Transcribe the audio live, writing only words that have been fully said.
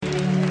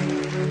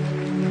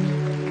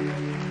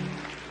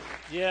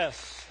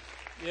Yes.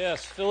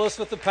 Yes. Fill us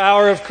with the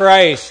power of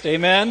Christ.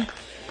 Amen.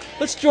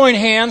 Let's join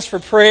hands for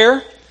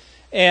prayer.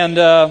 And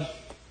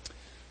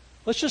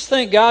let's just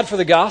thank God for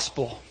the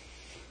gospel.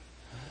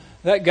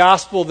 That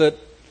gospel that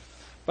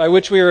by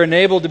which we are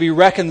enabled to be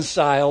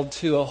reconciled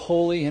to a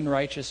holy and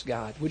righteous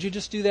God. Would you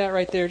just do that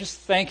right there? Just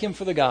thank Him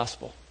for the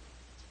gospel.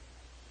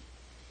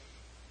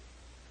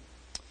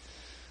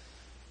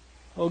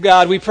 Oh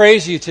God, we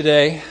praise You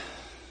today.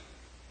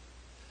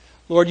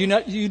 Lord,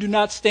 You do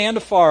not stand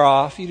afar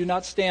off. You do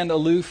not stand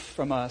aloof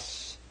from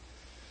us.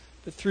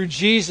 But through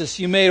Jesus,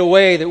 You made a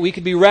way that we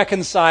could be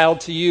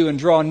reconciled to You and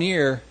draw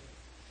near.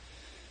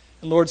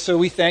 And Lord, so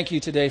we thank You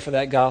today for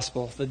that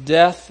gospel, the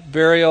death,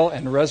 burial,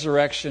 and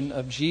resurrection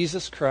of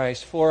Jesus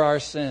Christ for our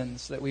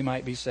sins, that we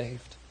might be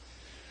saved.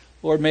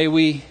 Lord, may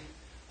we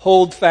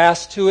hold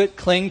fast to it,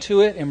 cling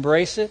to it,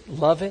 embrace it,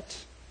 love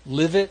it,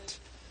 live it,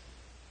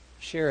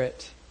 share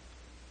it.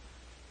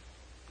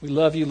 We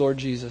love You, Lord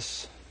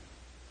Jesus.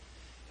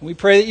 And we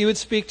pray that You would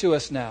speak to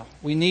us now.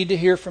 We need to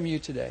hear from You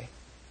today.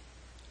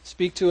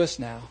 Speak to us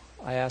now,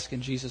 I ask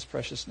in Jesus'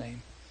 precious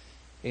name.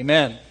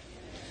 Amen.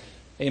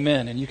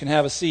 Amen. And you can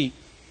have a seat.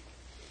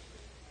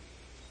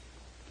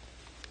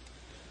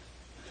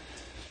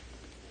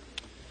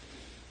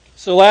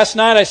 So last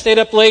night I stayed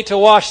up late to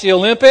watch the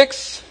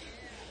Olympics.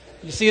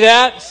 You see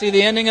that? See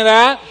the ending of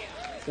that?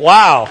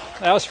 Wow.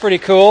 That was pretty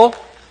cool.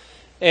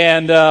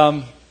 And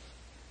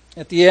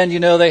at the end,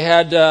 they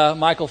had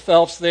Michael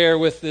Phelps there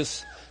with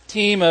this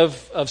team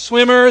of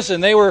swimmers,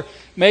 and they were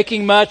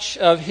making much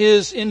of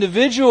his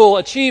individual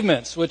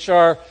achievements, which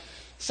are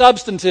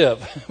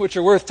substantive, which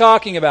are worth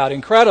talking about,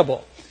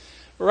 incredible.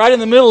 But right in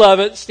the middle of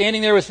it,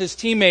 standing there with his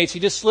teammates, he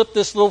just slipped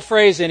this little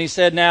phrase in. He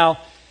said, "Now,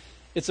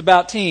 it's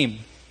about team.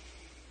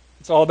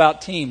 It's all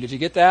about team." Did you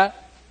get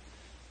that?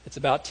 It's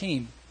about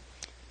team.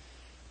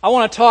 I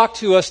want to talk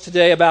to us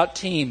today about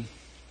team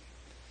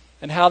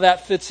and how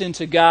that fits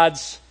into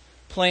God's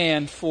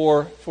plan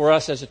for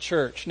us as a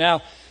church.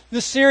 Now,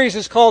 this series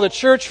is called A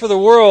Church for the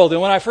World,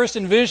 and when I first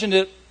envisioned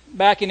it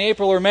back in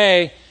April or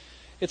May,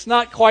 it's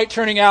not quite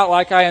turning out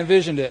like I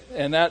envisioned it,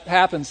 and that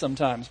happens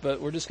sometimes,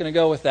 but we're just going to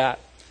go with that.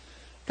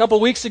 A couple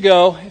of weeks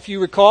ago, if you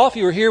recall, if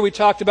you were here, we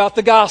talked about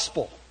the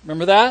gospel.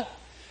 Remember that?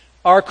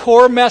 Our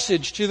core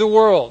message to the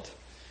world,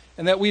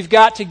 and that we've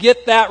got to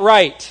get that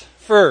right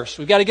first.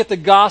 We've got to get the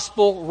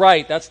gospel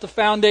right. That's the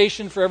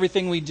foundation for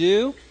everything we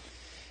do.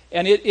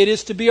 And it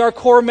is to be our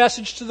core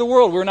message to the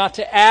world. We're not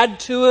to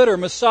add to it or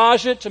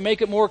massage it to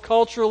make it more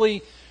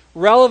culturally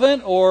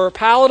relevant or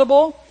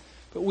palatable,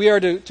 but we are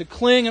to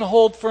cling and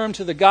hold firm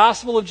to the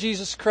gospel of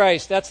Jesus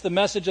Christ. That's the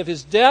message of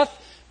His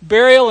death,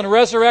 burial, and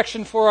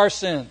resurrection for our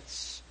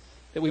sins,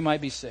 that we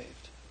might be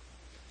saved.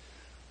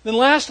 Then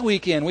last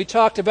weekend, we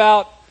talked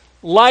about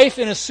life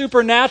in a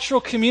supernatural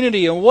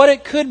community and what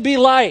it could be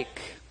like.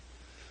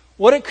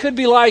 What it could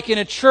be like in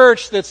a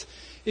church that's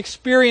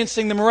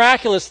experiencing the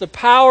miraculous, the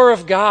power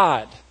of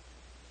God,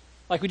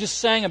 like we just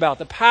sang about,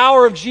 the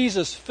power of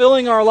Jesus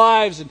filling our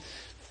lives and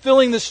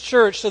filling this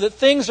church so that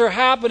things are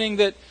happening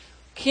that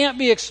can't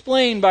be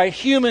explained by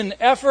human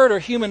effort or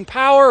human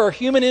power or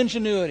human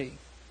ingenuity.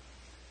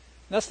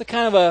 That's the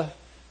kind of a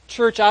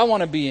church I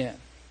want to be in,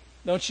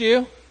 don't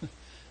you?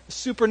 A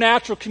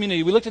supernatural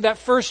community. We looked at that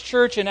first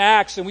church in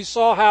Acts and we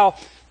saw how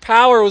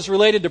power was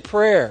related to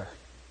prayer.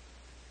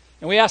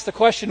 And we asked the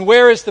question,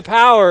 where is the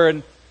power?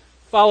 And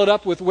followed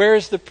up with, where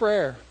is the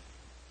prayer?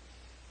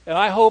 And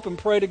I hope and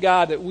pray to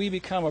God that we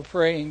become a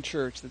praying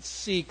church that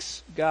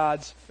seeks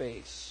God's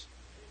face.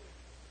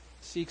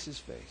 Seeks His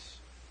face.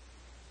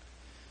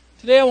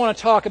 Today I want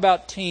to talk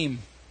about team.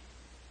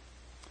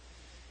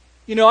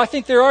 I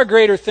think there are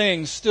greater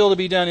things still to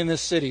be done in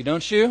this city,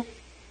 don't you?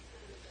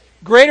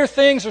 Greater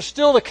things are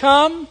still to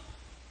come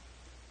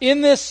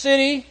in this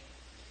city,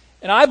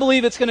 and I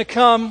believe it's going to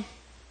come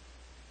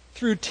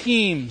through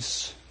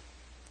teams.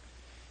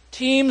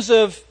 Teams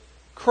of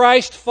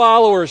Christ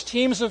followers,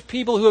 teams of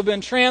people who have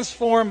been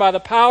transformed by the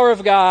power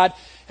of God,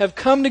 have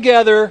come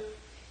together.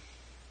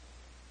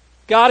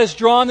 God has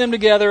drawn them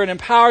together and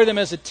empowered them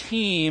as a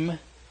team,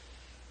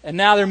 and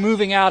now they're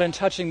moving out and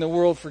touching the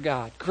world for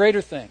God. Greater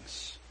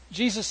things.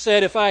 Jesus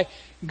said, if I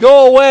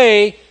go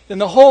away, then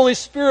the Holy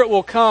Spirit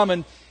will come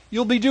and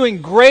you'll be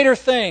doing greater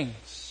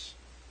things.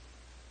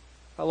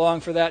 I long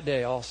for that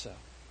day also.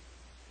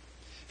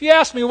 If you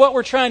ask me what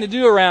we're trying to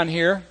do around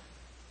here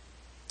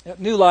at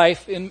New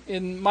Life,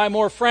 in my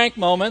more frank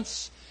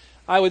moments,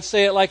 I would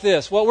say it like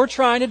this. What we're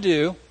trying to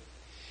do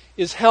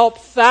is help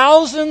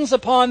thousands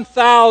upon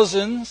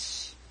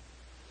thousands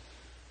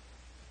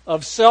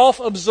of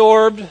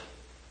self-absorbed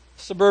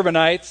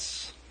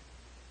suburbanites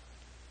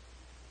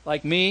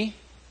like me,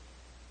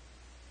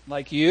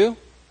 like you,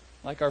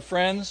 like our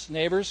friends,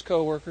 neighbors,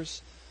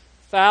 co-workers,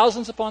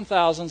 thousands upon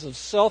thousands of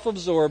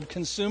self-absorbed,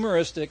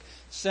 consumeristic,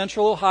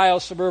 Central Ohio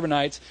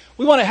suburbanites.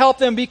 We want to help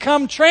them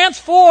become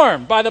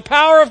transformed by the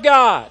power of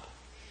God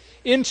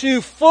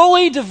into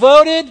fully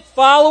devoted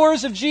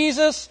followers of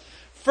Jesus,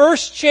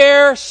 first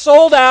chair,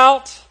 sold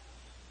out,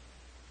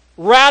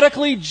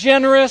 radically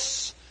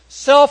generous,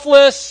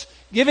 selfless,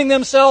 giving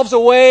themselves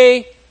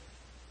away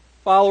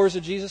followers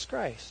of Jesus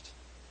Christ.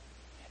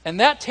 And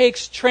that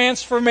takes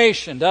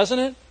transformation, doesn't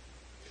it?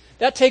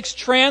 That takes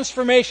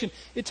transformation.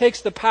 It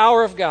takes the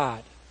power of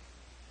God.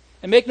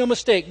 And make no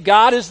mistake,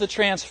 God is the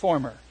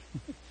transformer.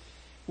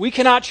 We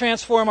cannot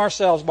transform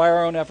ourselves by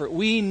our own effort.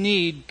 We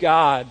need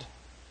God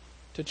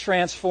to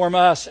transform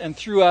us and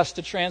through us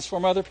to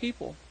transform other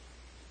people.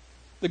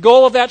 The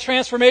goal of that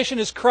transformation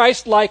is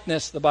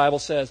Christ-likeness, the Bible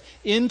says,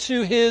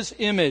 into His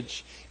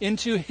image.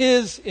 Into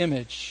His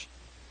image.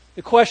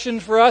 The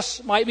question for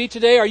us might be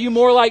today, are you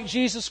more like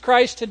Jesus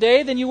Christ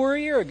today than you were a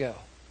year ago?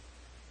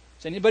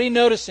 Is anybody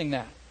noticing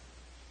that?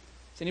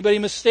 Is anybody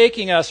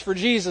mistaking us for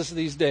Jesus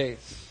these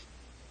days?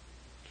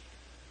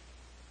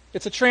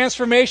 It's a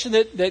transformation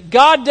that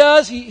God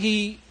does.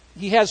 He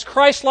has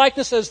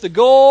Christ-likeness as the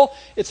goal.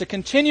 It's a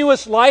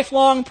continuous,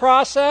 lifelong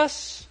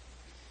process.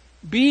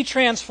 Be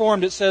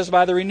transformed, it says,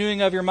 by the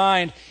renewing of your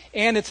mind.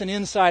 And it's an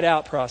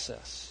inside-out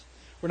process.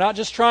 We're not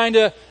just trying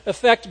to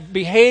effect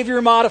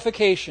behavior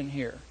modification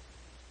here.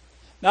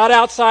 Not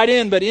outside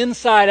in, but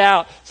inside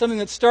out. Something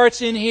that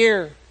starts in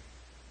here,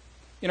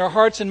 in our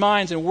hearts and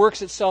minds, and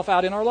works itself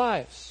out in our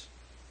lives.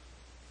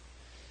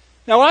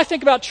 Now, when I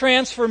think about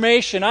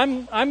transformation,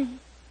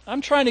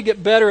 I'm trying to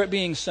get better at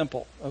being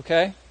simple,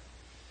 okay?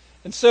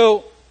 And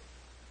so,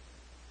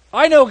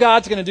 I know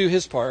God's going to do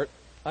His part.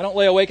 I don't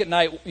lay awake at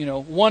night,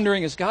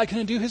 wondering, is God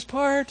going to do His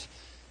part?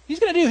 He's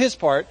going to do His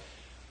part.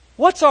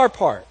 What's our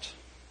part?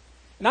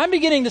 And I'm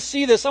beginning to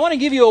see this. I want to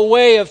give you a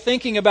way of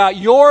thinking about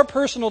your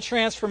personal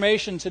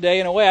transformation today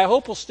in a way I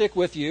hope will stick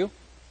with you.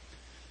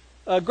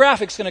 A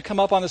graphic's going to come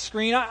up on the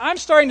screen. I'm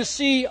starting to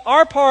see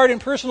our part in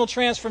personal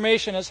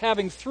transformation as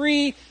having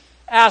three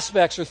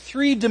aspects or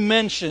three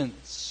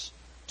dimensions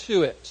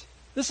to it.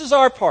 This is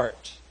our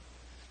part.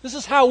 This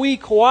is how we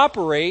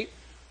collaborate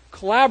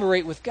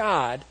with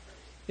God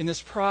in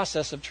this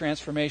process of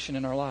transformation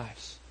in our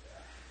lives.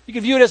 You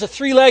can view it as a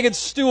three-legged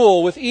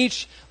stool with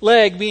each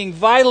leg being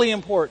vitally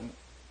important.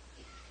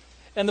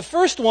 And the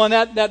first one,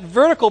 that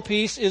vertical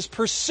piece, is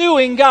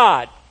pursuing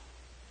God.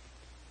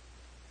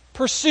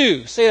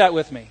 Pursue. Say that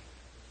with me.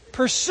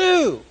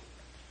 Pursue.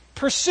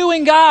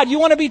 Pursuing God. You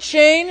want to be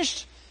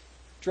changed?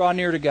 Draw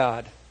near to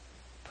God.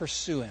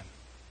 Pursue Him.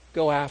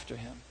 Go after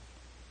Him.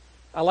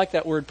 I like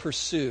that word,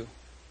 pursue.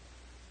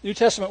 The New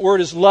Testament word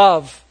is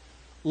love.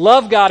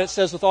 Love God, it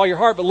says, with all your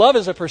heart. But love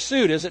is a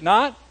pursuit, is it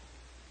not?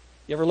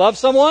 You ever love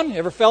someone? You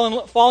ever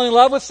fallen in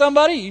love with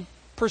somebody? You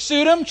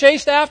pursued them,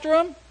 chased after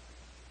them?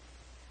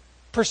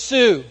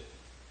 Pursue.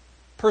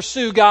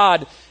 Pursue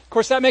God. Of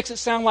course, that makes it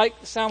sound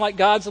like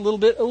God's a little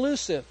bit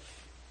elusive.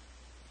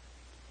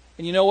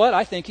 And you know what?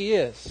 I think He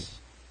is.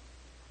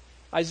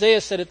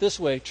 Isaiah said it this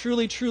way,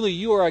 truly, truly,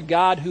 you are a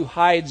God who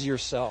hides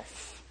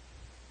yourself.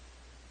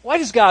 Why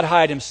does God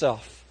hide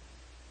Himself?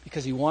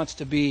 Because He wants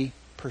to be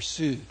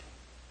pursued.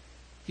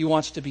 He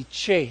wants to be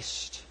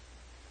chased.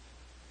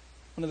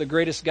 One of the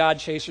greatest God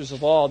chasers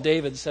of all,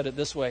 David, said it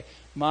this way,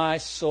 my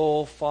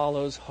soul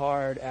follows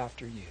hard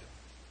after you.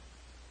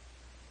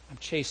 I'm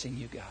chasing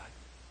you, God.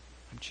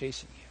 I'm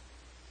chasing you.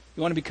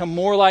 You want to become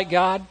more like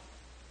God?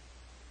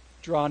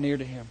 Draw near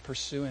to Him.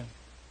 Pursue Him.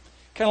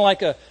 Kind of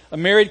like a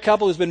married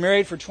couple who's been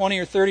married for 20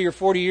 or 30 or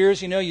 40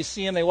 years. You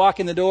see them, they walk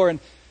in the door, and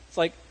it's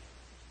like,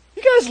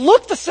 you guys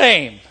look the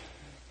same.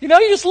 You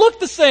just look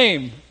the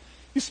same.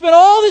 You spent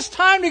all this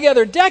time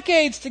together,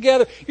 decades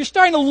together. You're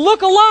starting to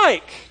look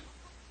alike.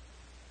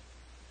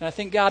 And I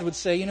think God would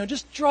say,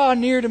 just draw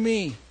near to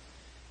me. And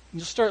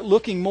you'll start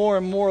looking more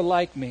and more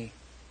like me.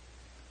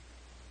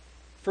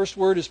 First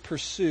word is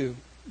pursue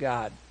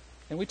God.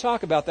 And we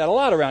talk about that a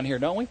lot around here,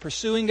 don't we?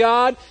 Pursuing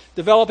God,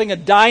 developing a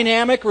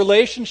dynamic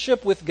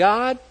relationship with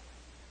God.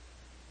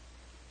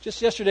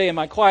 Just yesterday in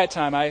my quiet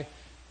time, I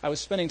was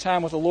spending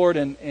time with the Lord,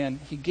 and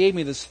He gave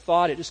me this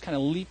thought. It just kind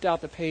of leaped out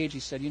the page. He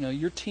said,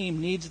 your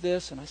team needs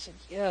this. And I said,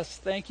 yes,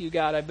 thank you,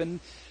 God. I've been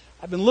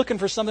looking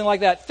for something like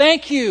that.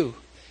 Thank you.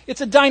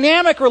 It's a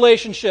dynamic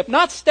relationship,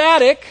 not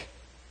static.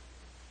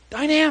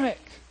 Dynamic.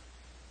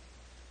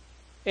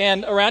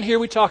 And around here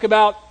we talk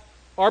about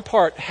our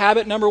part,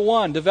 habit number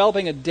 1,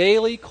 developing a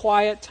daily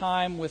quiet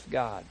time with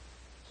God.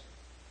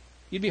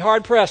 You'd be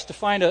hard-pressed to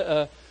find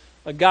a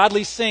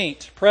godly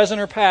saint,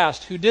 present or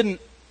past, who didn't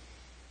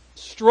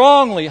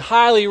strongly,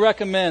 highly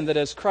recommend that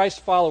as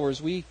Christ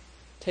followers we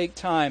take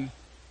time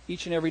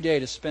each and every day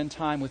to spend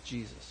time with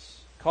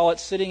Jesus. Call it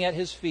sitting at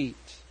His feet.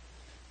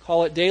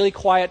 Call it daily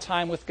quiet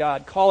time with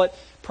God. Call it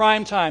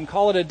prime time.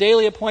 Call it a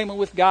daily appointment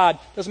with God.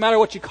 Doesn't matter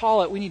what you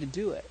call it, we need to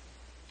do it.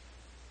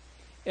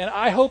 And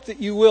I hope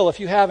that you will, if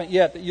you haven't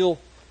yet, that you'll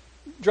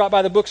drop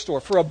by the bookstore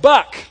for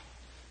 $1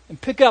 and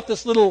pick up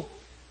this little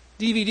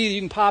DVD that you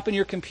can pop in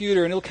your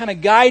computer, and it'll kind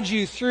of guide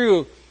you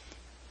through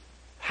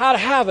how to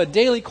have a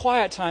daily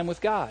quiet time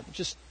with God.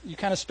 Just you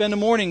kind of spend a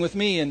morning with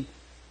me in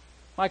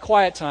my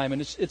quiet time,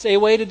 and it's a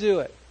way to do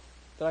it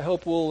that I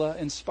hope will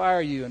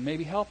inspire you and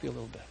maybe help you a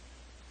little bit.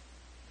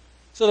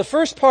 So the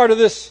first part of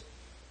this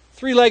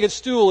three-legged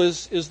stool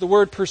is the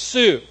word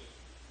pursue.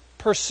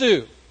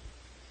 Pursue.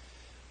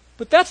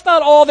 But that's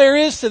not all there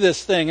is to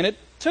this thing, and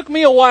took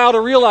me a while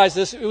to realize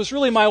this. It was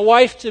really my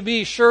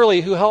wife-to-be,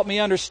 Shirley, who helped me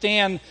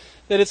understand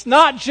that it's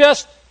not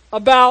just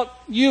about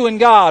you and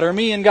God or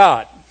me and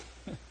God.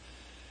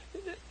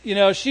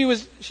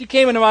 She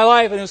came into my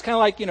life and it was kind of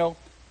like,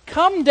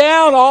 come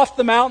down off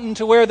the mountain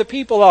to where the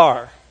people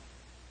are.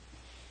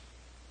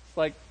 It's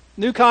like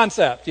new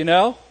concept,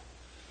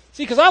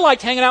 See, because I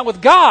liked hanging out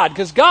with God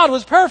because God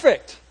was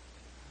perfect.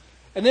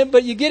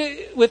 But you get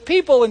it with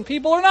people and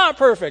people are not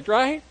perfect,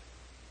 right?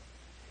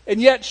 And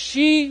yet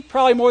she,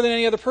 probably more than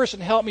any other person,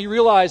 helped me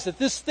realize that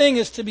this thing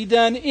is to be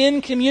done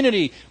in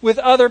community with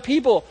other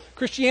people.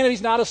 Christianity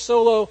is not a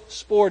solo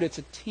sport, it's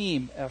a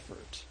team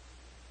effort.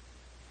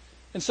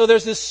 And so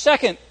there's this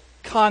second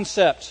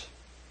concept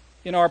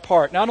in our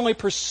part. Not only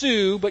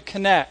pursue, but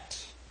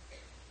connect.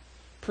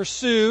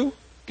 Pursue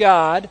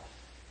God,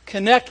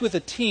 connect with a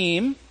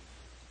team,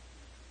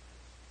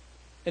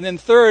 and then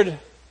third,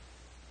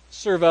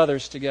 serve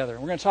others together.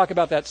 We're going to talk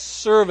about that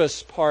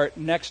service part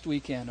next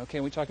weekend. Okay,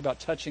 we talk about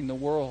touching the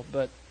world,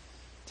 but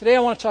today I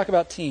want to talk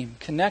about team,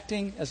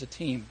 connecting as a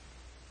team.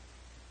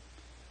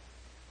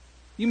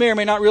 You may or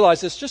may not realize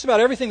this, just about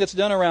everything that's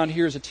done around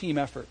here is a team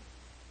effort.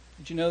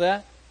 Did you know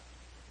that?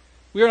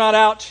 We are not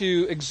out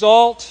to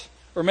exalt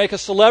or make a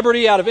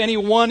celebrity out of any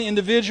one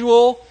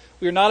individual.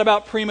 We are not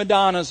about prima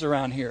donnas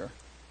around here.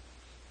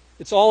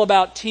 It's all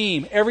about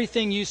team.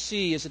 Everything you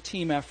see is a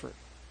team effort.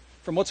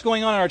 From what's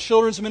going on in our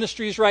children's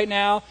ministries right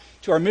now,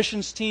 to our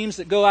missions teams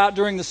that go out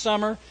during the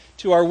summer,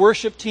 to our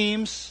worship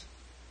teams,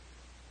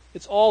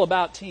 it's all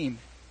about team.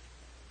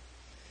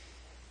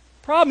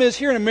 Problem is,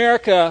 here in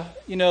America,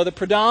 the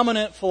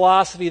predominant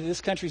philosophy that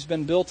this country's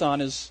been built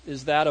on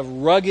is that of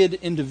rugged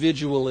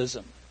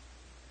individualism.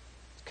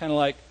 It's kind of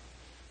like,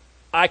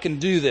 I can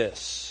do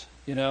this,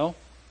 Some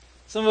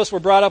of us were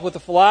brought up with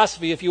the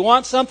philosophy, if you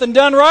want something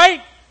done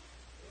right,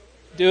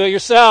 do it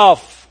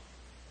yourself.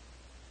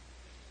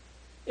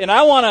 And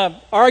I want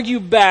to argue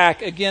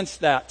back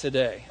against that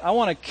today. I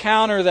want to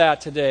counter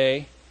that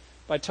today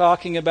by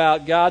talking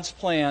about God's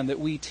plan that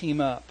we team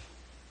up.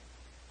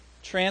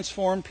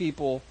 Transform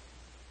people,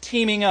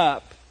 teaming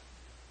up,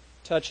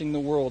 touching the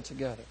world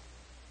together.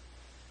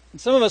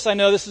 And some of us, I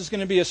know this is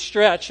going to be a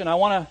stretch, and I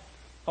want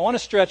to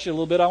stretch you a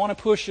little bit. I want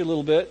to push you a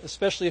little bit,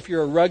 especially if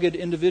you're a rugged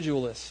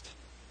individualist.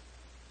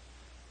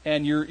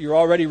 And you're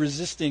already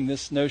resisting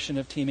this notion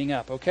of teaming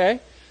up, okay?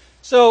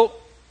 So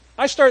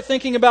I start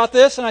thinking about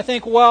this and I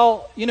think,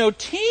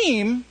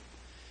 team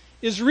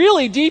is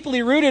really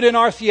deeply rooted in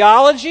our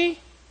theology.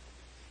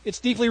 It's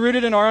deeply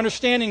rooted in our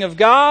understanding of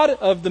God,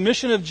 of the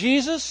mission of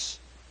Jesus.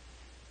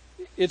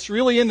 It's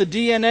really in the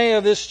DNA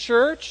of this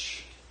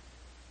church.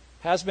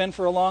 Has been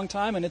for a long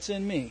time, and it's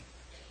in me.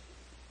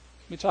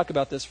 Let me talk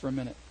about this for a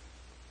minute.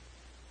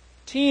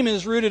 Team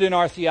is rooted in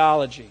our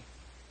theology.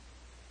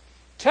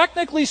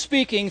 Technically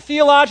speaking,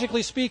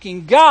 theologically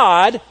speaking,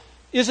 God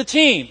is a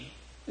team.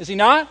 Is He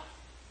not?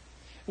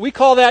 We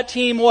call that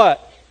team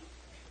what?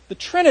 The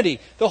Trinity.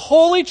 The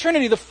Holy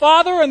Trinity. The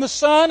Father and the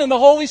Son and the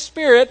Holy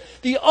Spirit.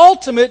 The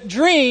ultimate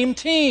dream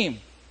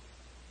team.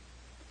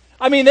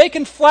 I mean, they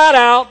can flat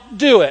out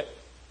do it.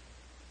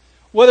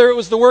 Whether it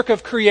was the work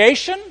of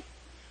creation,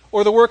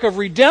 or the work of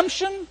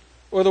redemption,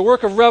 or the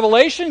work of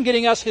revelation,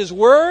 getting us His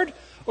Word,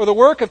 or the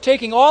work of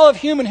taking all of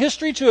human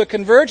history to a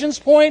convergence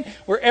point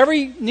where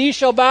every knee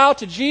shall bow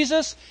to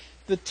Jesus,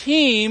 the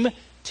team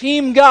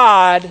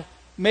God,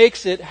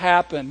 makes it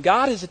happen.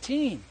 God is a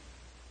team.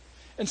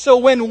 And so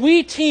when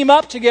we team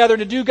up together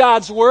to do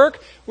God's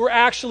work, we're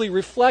actually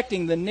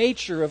reflecting the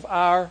nature of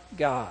our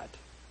God.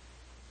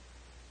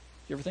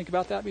 You ever think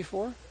about that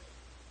before?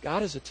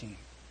 God is a team.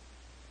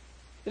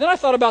 And then I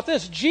thought about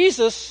this.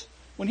 Jesus,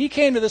 when He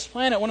came to this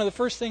planet, one of the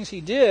first things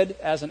He did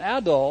as an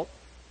adult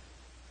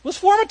was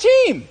form a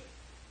team.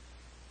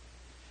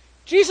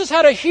 Jesus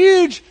had a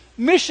huge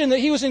mission that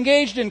He was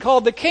engaged in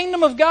called the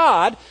Kingdom of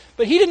God,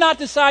 but He did not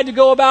decide to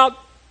go about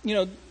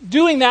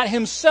doing that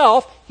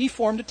Himself. He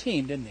formed a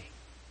team, didn't He?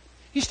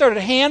 He started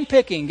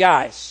hand-picking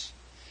guys.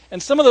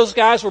 And some of those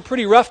guys were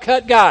pretty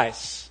rough-cut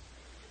guys.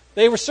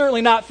 They were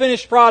certainly not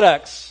finished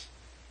products.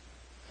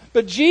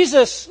 But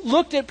Jesus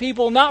looked at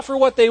people not for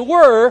what they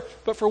were,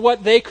 but for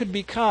what they could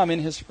become in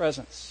His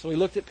presence. So He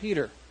looked at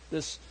Peter,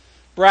 this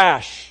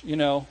brash,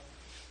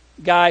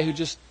 guy who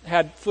just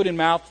had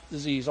foot-and-mouth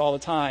disease all the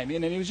time.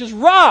 And he was just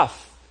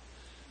rough.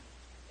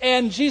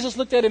 And Jesus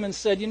looked at him and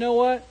said, you know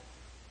what?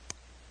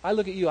 I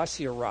look at you, I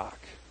see a rock.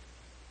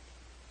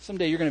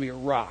 Someday you're going to be a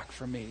rock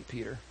for me,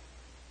 Peter.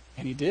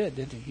 And He did,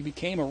 didn't He? He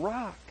became a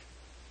rock.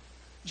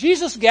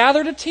 Jesus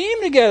gathered a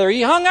team together.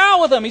 He hung out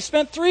with them. He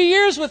spent 3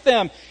 years with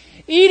them,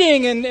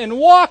 eating and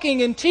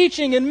walking and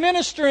teaching and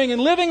ministering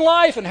and living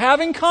life and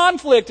having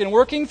conflict and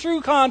working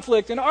through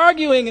conflict and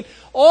arguing and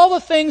all the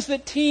things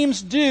that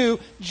teams do,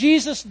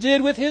 Jesus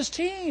did with His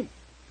team.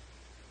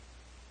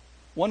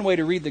 One way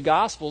to read the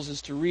Gospels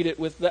is to read it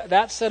with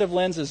that set of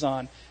lenses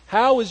on.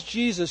 How was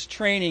Jesus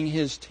training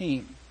His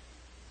team?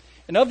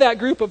 And of that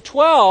group of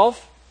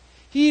 12,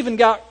 He even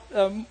got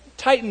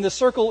tightened the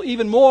circle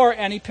even more,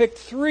 and He picked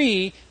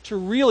 3 to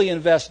really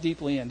invest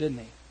deeply in, didn't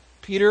He?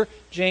 Peter,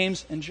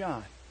 James, and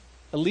John.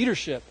 A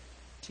leadership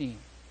team.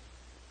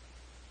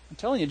 I'm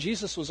telling you,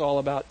 Jesus was all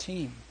about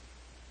team.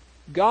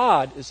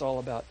 God is all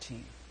about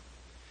team.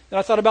 And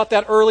I thought about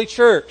that early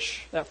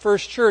church, that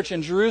first church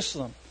in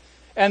Jerusalem.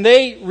 And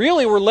they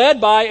really were led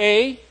by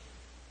a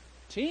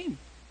team.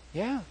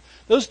 Yeah.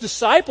 Those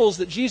disciples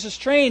that Jesus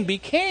trained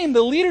became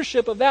the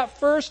leadership of that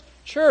first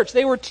church.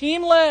 They were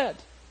team-led.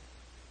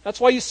 That's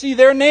why you see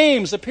their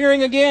names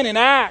appearing again in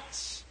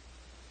Acts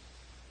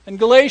and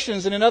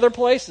Galatians and in other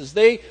places.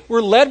 They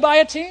were led by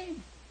a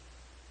team.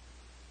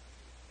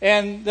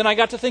 And then I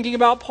got to thinking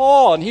about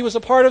Paul, and he was a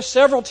part of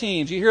several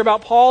teams. You hear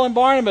about Paul and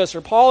Barnabas,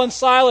 or Paul and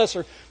Silas,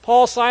 or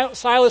Paul,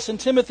 Silas, and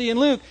Timothy and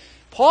Luke.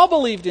 Paul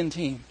believed in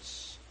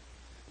teams.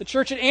 The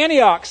church at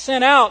Antioch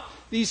sent out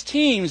these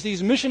teams,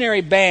 these missionary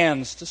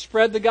bands, to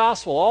spread the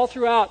gospel all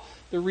throughout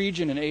the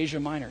region in Asia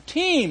Minor.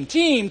 Team,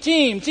 team,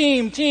 team,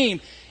 team, team.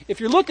 If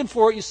you're looking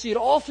for it, you see it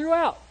all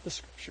throughout the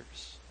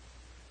Scriptures.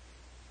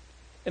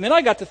 And then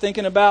I got to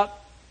thinking about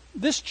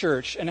this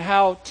church and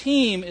how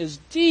team is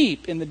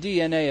deep in the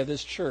DNA of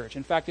this church.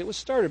 In fact, it was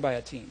started by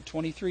a team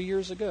 23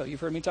 years ago. You've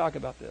heard me talk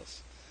about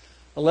this.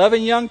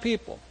 11 young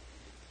people.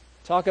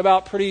 Talk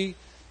about pretty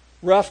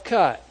rough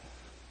cut.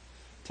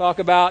 Talk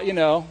about,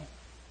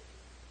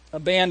 a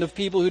band of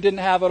people who didn't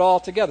have it all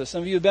together.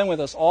 Some of you have been with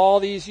us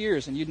all these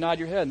years, and you'd nod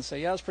your head and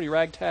say, yeah, it's a pretty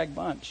ragtag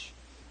bunch.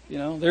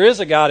 There is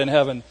a God in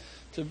heaven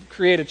to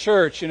create a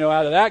church,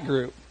 out of that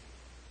group.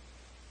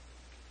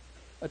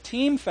 A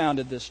team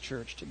founded this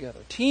church together.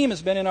 Team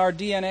has been in our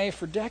DNA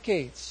for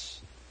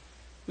decades.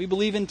 We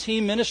believe in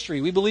team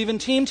ministry. We believe in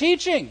team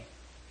teaching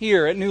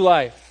here at New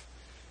Life.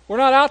 We're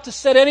not out to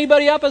set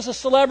anybody up as a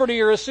celebrity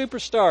or a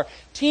superstar.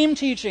 Team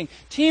teaching,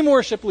 team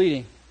worship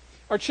leading.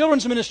 Our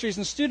children's ministries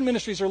and student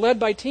ministries are led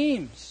by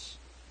teams.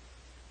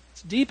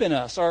 It's deep in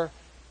us. Our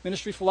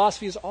ministry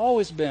philosophy has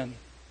always been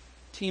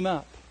team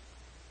up.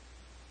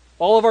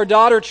 All of our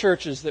daughter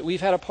churches that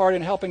we've had a part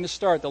in helping to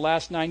start the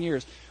last 9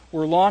 years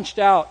were launched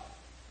out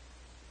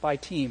by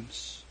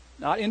teams.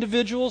 Not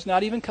individuals,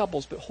 not even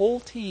couples, but whole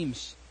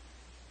teams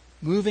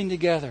moving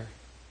together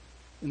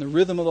in the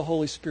rhythm of the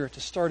Holy Spirit to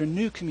start a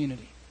new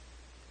community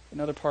in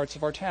other parts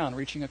of our town,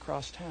 reaching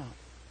across town.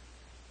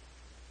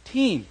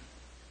 Team.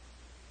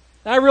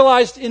 And I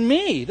realized in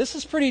me, this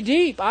is pretty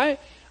deep. I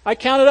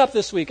counted up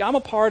this week. I'm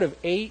a part of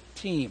 8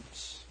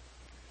 teams.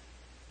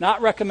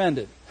 Not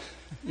recommended.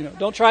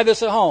 Don't try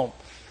this at home.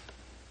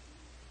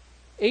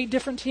 8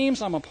 different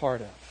teams I'm a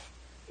part of.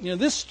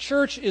 This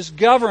church is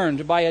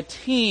governed by a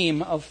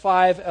team of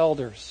 5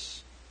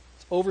 elders.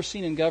 It's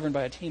overseen and governed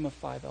by a team of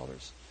 5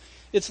 elders.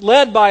 It's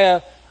led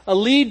by a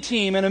lead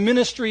team and a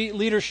ministry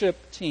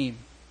leadership team.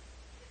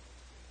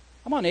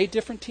 I'm on 8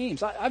 different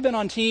teams. I've been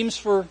on teams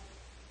for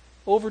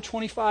over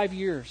 25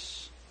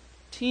 years.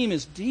 Team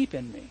is deep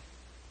in me.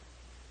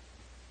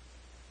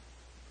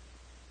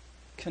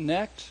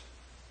 Connect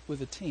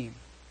with a team.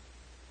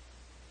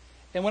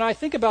 And when I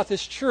think about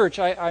this church,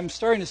 I'm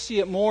starting to see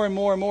it more and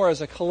more and more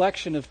as a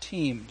collection of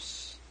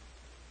teams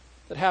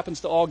that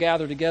happens to all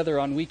gather together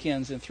on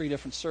weekends in 3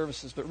 different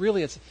services. But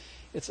really,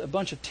 it's a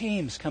bunch of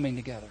teams coming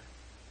together.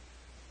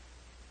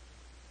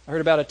 I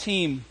heard about a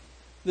team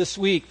this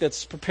week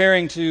that's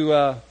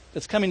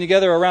that's coming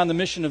together around the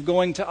mission of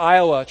going to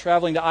Iowa,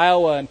 traveling to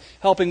Iowa and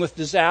helping with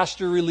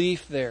disaster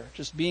relief there,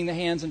 just being the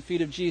hands and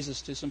feet of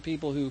Jesus to some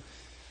people who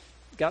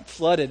got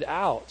flooded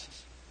out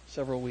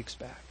several weeks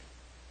back.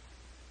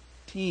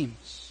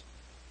 Teams.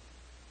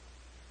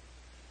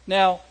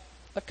 Now,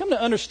 I've come to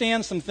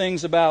understand some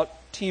things about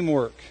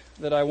teamwork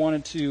that I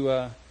wanted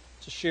to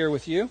share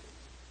with you.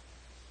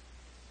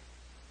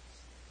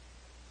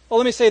 Well,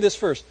 let me say this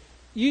first.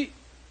 If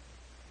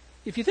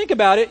you think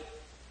about it,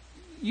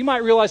 you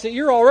might realize that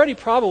you're already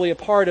probably a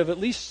part of at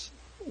least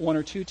 1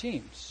 or 2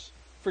 teams.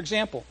 For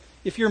example,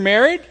 if you're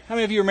married, how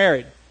many of you are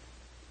married?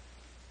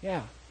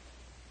 Yeah.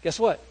 Guess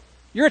what?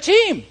 You're a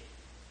team.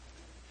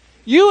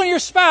 You and your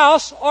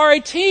spouse are a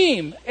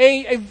team,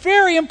 a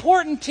very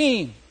important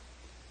team.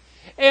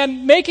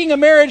 And making a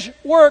marriage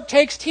work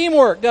takes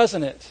teamwork,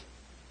 doesn't it?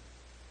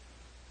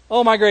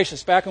 Oh my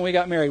gracious, back when we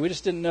got married, we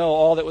just didn't know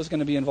all that was going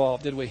to be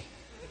involved, did we?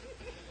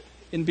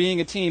 In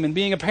being a team, in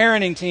being a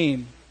parenting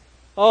team.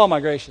 Oh my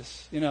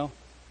gracious,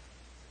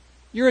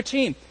 You're a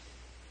team.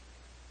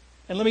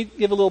 And let me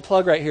give a little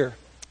plug right here.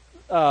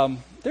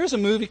 There's a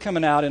movie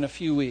coming out in a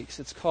few weeks.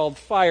 It's called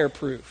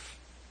Fireproof.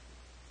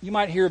 You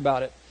might hear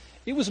about it.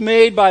 It was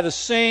made by the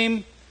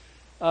same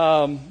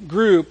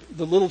group,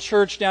 the little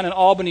church down in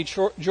Albany,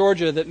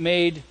 Georgia, that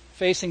made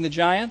Facing the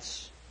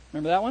Giants.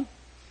 Remember that one?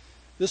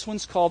 This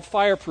one's called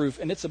Fireproof,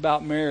 and it's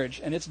about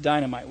marriage, and it's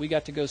dynamite. We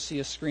got to go see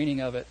a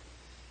screening of it.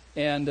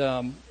 And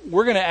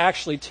we're going to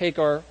actually take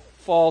our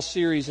fall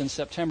series in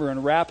September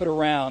and wrap it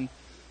around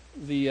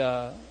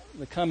the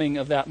coming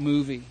of that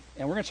movie.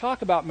 And we're going to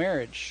talk about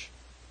marriage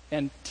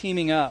and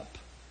teaming up.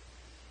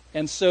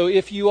 And so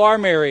if you are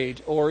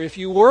married, or if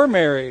you were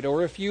married,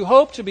 or if you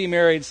hope to be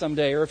married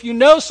someday, or if you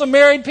know some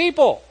married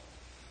people,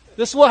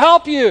 this will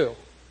help you.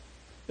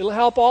 It'll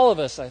help all of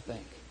us, I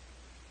think.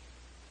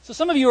 So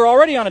some of you are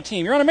already on a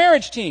team. You're on a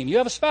marriage team. You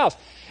have a spouse.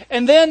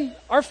 And then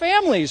our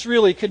families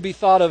really could be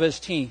thought of as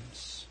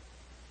teams.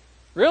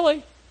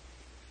 Really.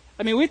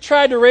 I mean, we've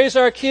tried to raise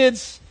our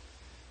kids.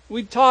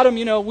 We've taught them,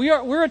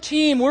 we're a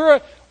team.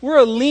 We're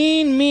a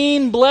lean,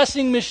 mean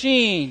blessing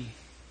machine.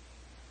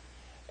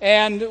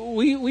 And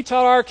we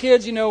taught our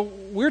kids,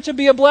 we're to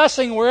be a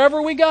blessing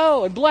wherever we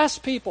go and bless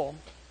people.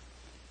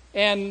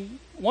 And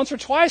once or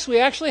twice we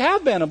actually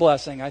have been a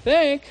blessing, I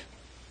think.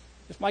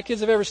 If my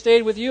kids have ever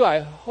stayed with you, I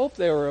hope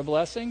they were a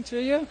blessing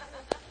to you.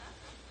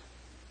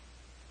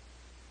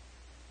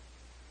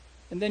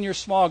 And then your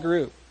small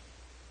group.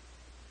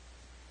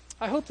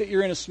 I hope that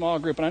you're in a small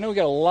group. And I know we've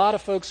got a lot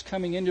of folks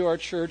coming into our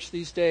church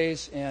these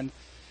days, and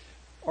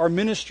our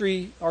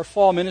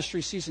fall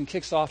ministry season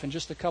kicks off in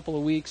just a couple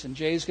of weeks, and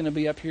Jay's going to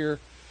be up here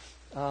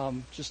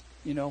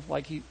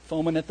like he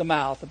foaming at the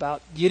mouth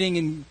about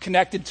getting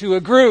connected to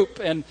a group.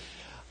 And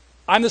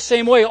I'm the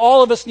same way.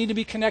 All of us need to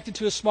be connected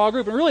to a small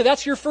group. And really,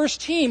 that's your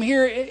first team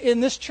here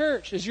in this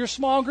church, is your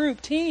small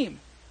group team.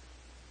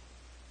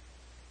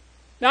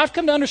 Now, I've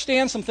come to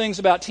understand some things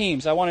about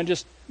teams I want to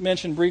just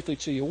mention briefly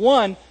to you.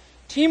 One,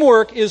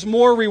 teamwork is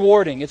more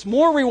rewarding. It's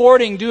more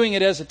rewarding doing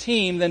it as a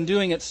team than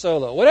doing it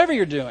solo, whatever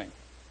you're doing.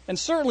 And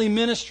certainly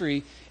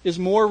ministry is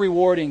more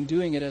rewarding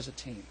doing it as a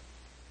team.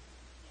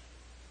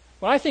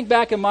 When I think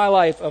back in my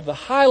life of the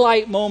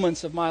highlight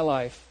moments of my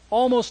life,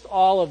 almost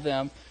all of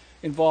them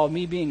involve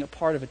me being a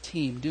part of a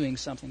team, doing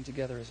something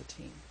together as a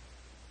team.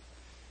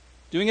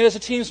 Doing it as a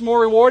team is more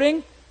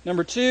rewarding.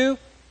 Number two,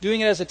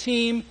 doing it as a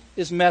team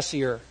is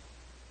messier.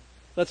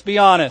 Let's be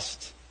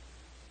honest.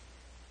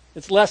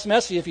 It's less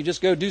messy if you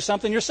just go do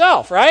something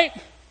yourself, right?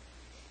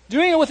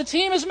 Doing it with a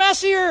team is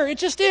messier. It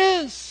just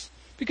is.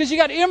 Because you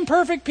got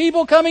imperfect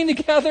people coming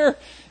together,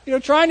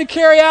 trying to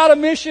carry out a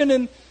mission,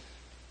 and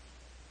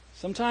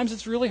sometimes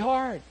it's really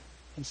hard.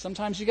 And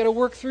sometimes you got to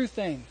work through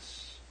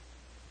things.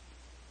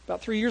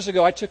 About 3 years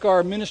ago, I took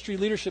our ministry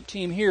leadership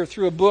team here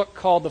through a book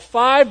called The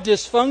 5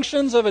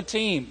 Dysfunctions of a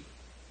Team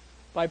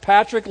by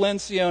Patrick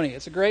Lencioni.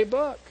 It's a great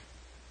book.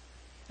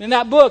 In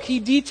that book, he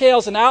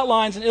details and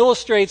outlines and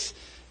illustrates,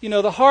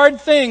 the hard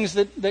things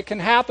that can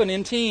happen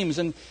in teams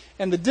and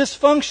the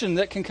dysfunction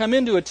that can come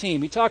into a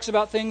team. He talks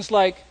about things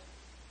like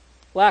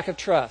lack of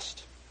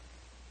trust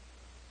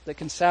that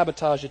can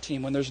sabotage a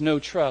team when there's no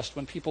trust,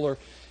 when people are,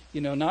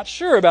 not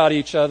sure about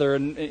each other,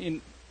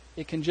 and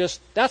it can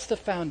that's the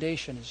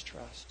foundation, is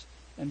trust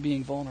and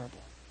being vulnerable.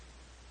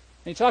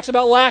 And he talks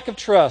about lack of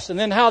trust and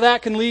then how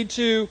that can lead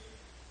to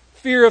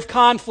fear of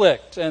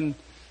conflict. And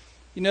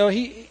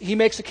he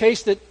makes a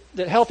case that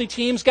healthy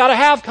teams got to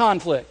have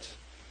conflict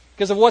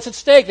because of what's at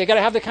stake. They got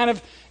to have the kind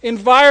of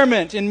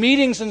environment in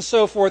meetings and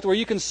so forth where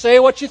you can say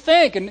what you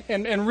think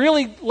and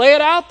really lay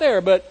it out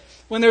there. But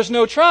when there's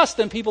no trust,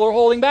 then people are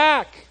holding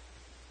back.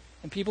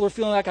 And people are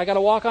feeling like I got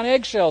to walk on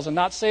eggshells and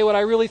not say what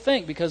I really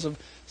think because of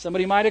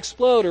somebody might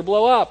explode or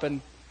blow up.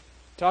 And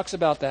he talks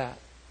about that.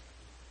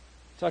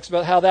 He talks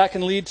about how that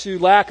can lead to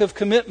lack of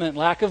commitment,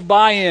 lack of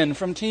buy-in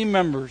from team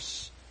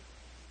members,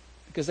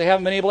 because they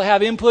haven't been able to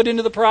have input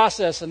into the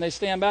process, and they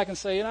stand back and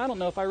say, I don't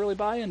know if I really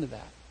buy into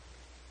that.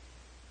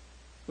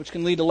 Which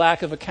can lead to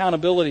lack of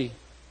accountability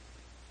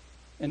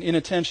and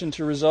inattention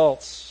to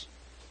results.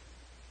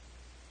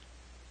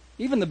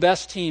 Even the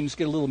best teams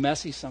get a little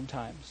messy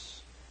sometimes.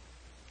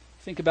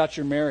 Think about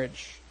your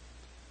marriage.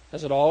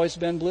 Has it always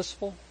been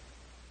blissful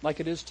like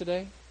it is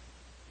today?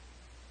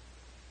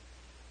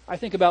 I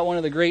think about one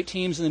of the great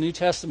teams in the New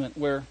Testament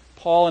where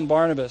Paul and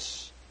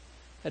Barnabas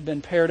had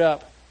been paired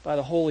up by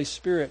the Holy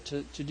Spirit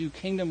to do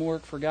kingdom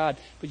work for God.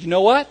 But you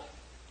know what?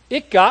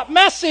 It got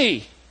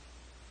messy.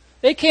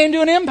 They came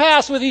to an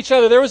impasse with each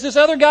other. There was this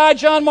other guy,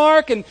 John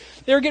Mark, and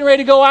they were getting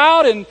ready to go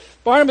out, and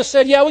Barnabas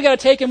said, we got to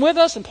take him with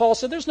us. And Paul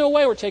said, there's no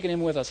way we're taking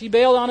him with us. He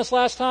bailed on us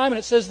last time, and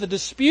it says the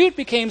dispute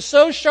became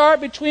so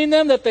sharp between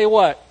them that they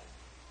what?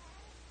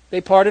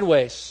 They parted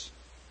ways.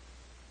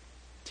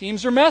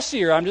 Teams are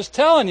messier, I'm just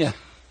telling you.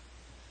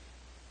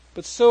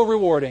 But so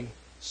rewarding.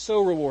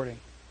 So rewarding.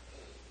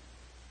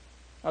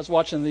 I was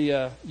watching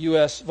the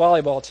U.S.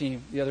 volleyball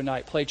team the other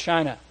night play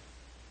China.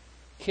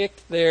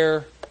 Kicked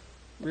their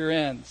rear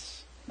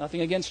ends.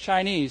 Nothing against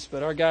Chinese,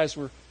 but our guys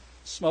were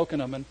smoking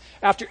them. And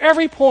after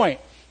every point,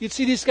 you'd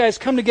see these guys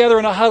come together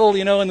in a huddle,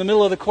 in the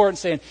middle of the court and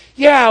saying,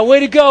 yeah, way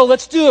to go,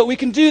 let's do it, we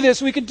can do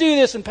this,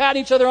 and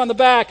patting each other on the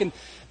back and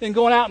then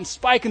going out and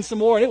spiking some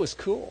more, and it was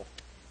cool.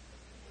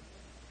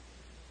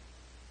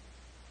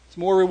 It's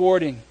more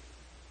rewarding,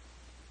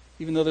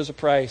 even though there's a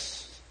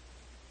price.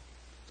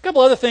 A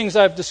couple other things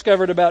I've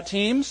discovered about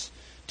teams.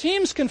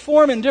 Teams can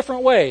form in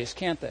different ways,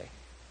 can't they?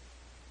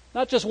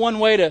 Not just one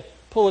way to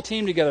pull a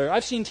team together.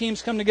 I've seen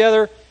teams come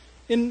together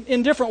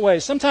in different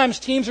ways. Sometimes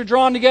teams are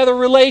drawn together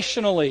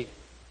relationally.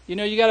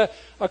 You got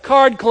a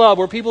card club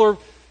where people are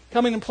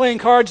coming and playing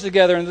cards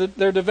together, and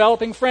they're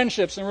developing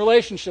friendships and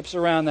relationships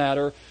around that.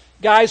 Or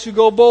guys who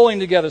go bowling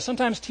together.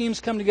 Sometimes teams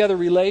come together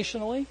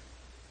relationally.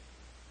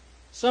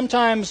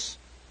 Sometimes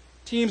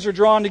teams are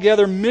drawn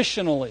together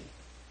missionally.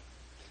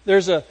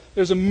 There's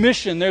a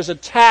mission, there's a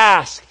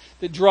task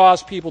that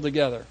draws people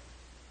together.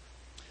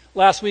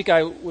 Last week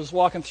I was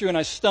walking through and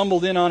I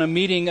stumbled in on a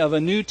meeting of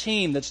a new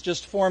team that's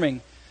just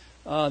forming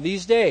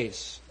these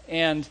days.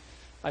 And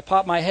I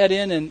popped my head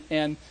in,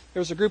 and there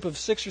was a group of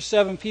 6 or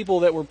 7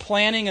 people that were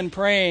planning and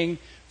praying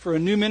for a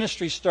new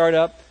ministry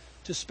startup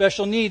to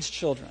special needs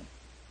children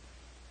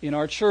in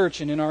our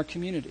church and in our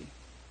community.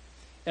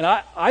 And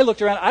I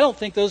looked around. I don't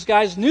think those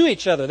guys knew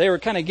each other. They were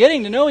kind of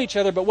getting to know each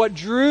other, but what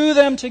drew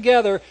them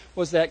together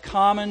was that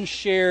common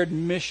shared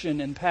mission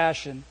and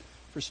passion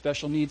for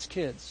special needs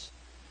kids.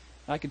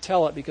 I could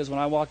tell it because when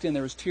I walked in,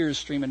 there was tears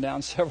streaming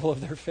down several of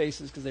their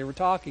faces because they were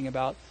talking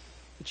about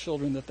the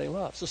children that they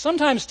love. So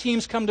sometimes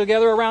teams come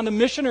together around a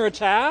mission or a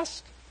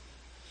task.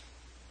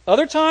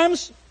 Other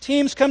times,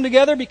 teams come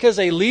together because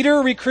a leader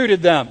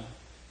recruited them.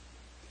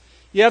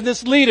 You have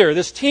this leader,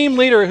 this team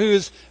leader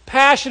who's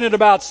passionate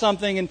about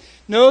something and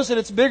knows that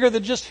it's bigger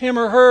than just him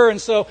or her,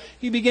 and so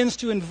he begins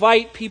to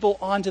invite people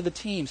onto the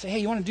team. Say, hey,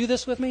 you want to do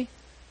this with me?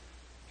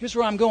 Here's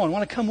where I'm going.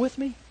 Want to come with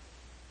me?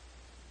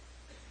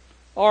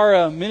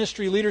 Our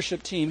ministry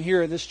leadership team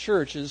here at this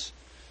church is,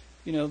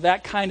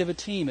 that kind of a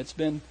team. It's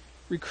been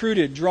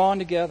recruited, drawn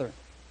together.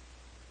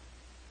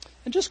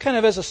 And just kind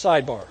of as a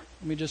sidebar,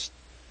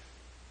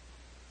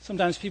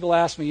 sometimes people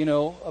ask me,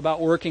 about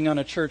working on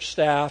a church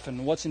staff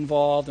and what's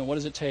involved and what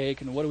does it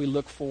take and what do we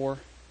look for.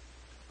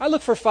 I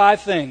look for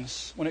 5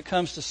 things when it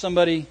comes to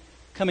somebody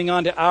coming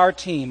onto our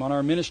team, on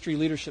our ministry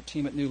leadership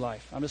team at New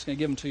Life. I'm just going to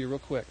give them to you real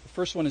quick. The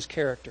first one is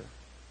character.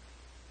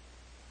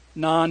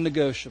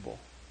 Non-negotiable.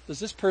 Does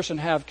this person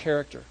have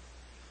character?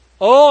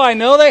 Oh, I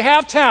know they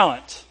have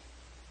talent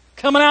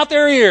coming out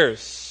their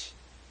ears.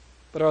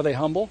 But are they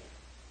humble?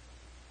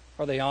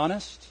 Are they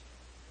honest?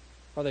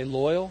 Are they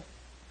loyal?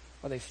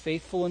 Are they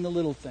faithful in the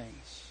little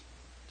things?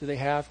 Do they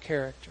have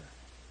character?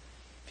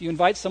 If you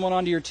invite someone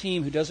onto your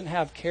team who doesn't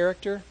have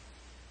character,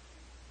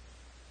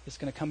 it's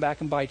going to come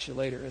back and bite you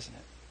later, isn't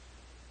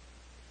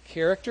it?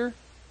 Character,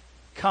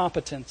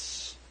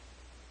 competence.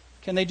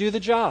 Can they do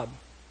the job?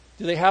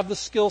 Do they have the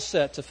skill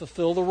set to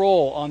fulfill the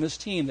role on this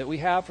team that we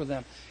have for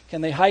them? Can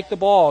they hike the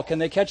ball? Can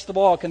they catch the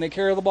ball? Can they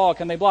carry the ball?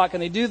 Can they block?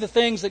 Can they do the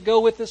things that go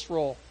with this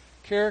role?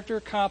 Character,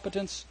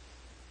 competence,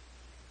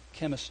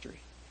 chemistry.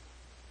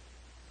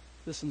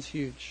 This one's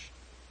huge.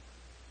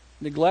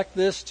 Neglect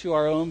this to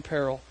our own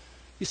peril.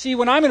 You see,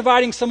 when I'm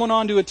inviting someone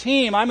onto a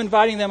team, I'm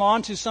inviting them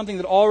onto something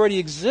that already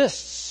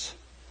exists,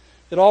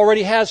 that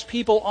already has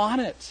people on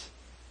it.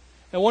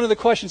 And one of the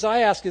questions I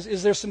ask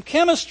is there some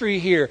chemistry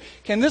here?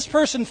 Can this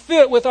person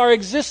fit with our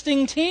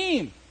existing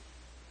team?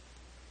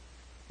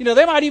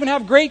 They might even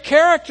have great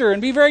character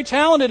and be very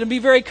talented and be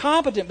very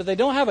competent, but they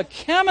don't have a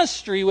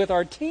chemistry with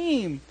our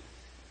team.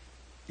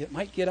 It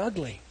might get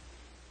ugly.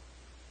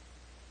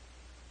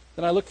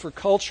 Then I look for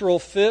cultural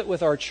fit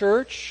with our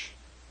church.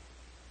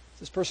 Is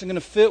this person going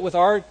to fit with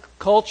our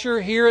culture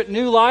here at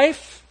New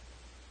Life?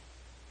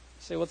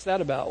 You say, what's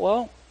that about?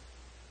 Well,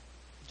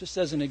 just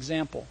as an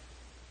example,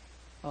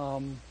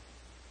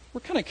 we're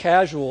kind of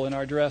casual in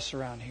our dress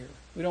around here.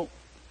 I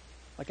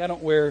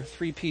don't wear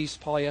 3-piece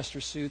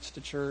polyester suits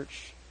to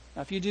church.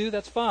 Now, if you do,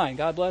 that's fine.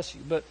 God bless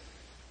you. But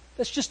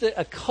that's just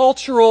a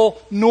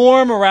cultural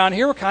norm around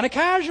here. We're kind of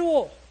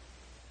casual.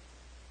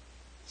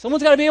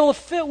 Someone's got to be able to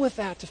fit with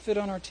that to fit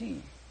on our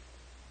team.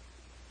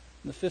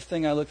 And the 5th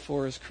thing I look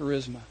for is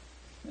charisma.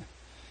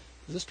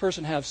 Does this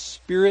person have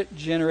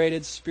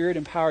Spirit-generated,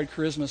 Spirit-empowered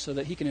charisma so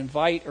that he can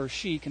invite, or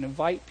she can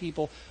invite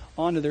people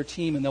onto their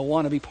team and they'll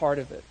want to be part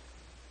of it?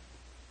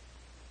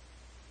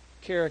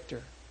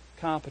 Character,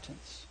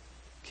 competence,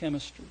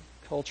 chemistry,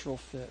 cultural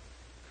fit,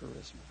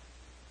 charisma.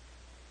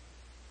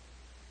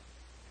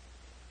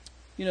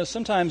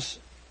 Sometimes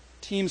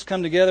teams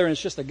come together and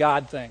it's just a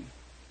God thing.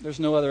 There's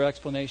no other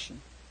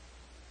explanation.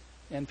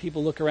 And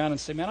people look around and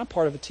say, man, I'm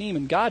part of a team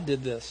and God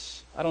did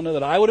this. I don't know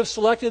that I would have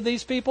selected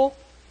these people,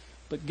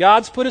 but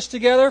God's put us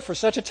together for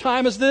such a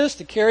time as this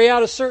to carry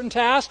out a certain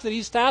task that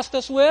He's tasked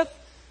us with.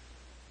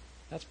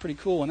 That's pretty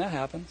cool when that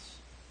happens.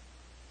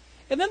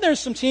 And then there's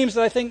some teams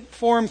that I think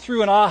form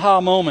through an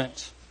aha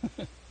moment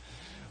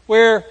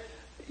where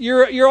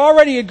you're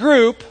already a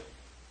group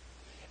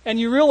and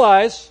you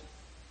realize,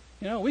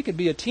 we could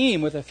be a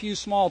team with a few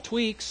small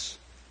tweaks.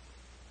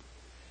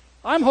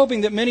 I'm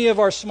hoping that many of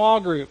our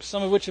small groups,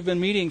 some of which have been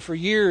meeting for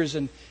years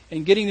and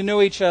getting to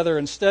know each other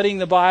and studying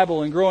the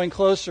Bible and growing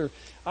closer,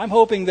 I'm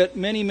hoping that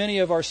many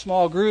of our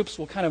small groups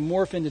will kind of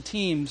morph into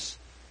teams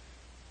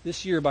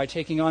this year by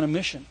taking on a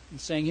mission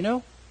and saying,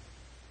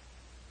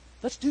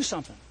 let's do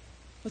something.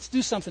 Let's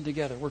do something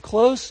together. We're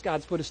close.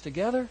 God's put us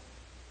together.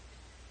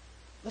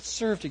 Let's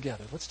serve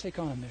together. Let's take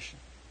on a mission.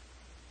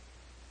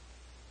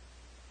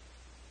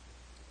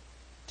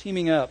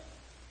 Teaming up.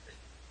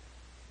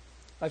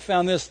 I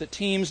found that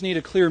teams need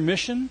a clear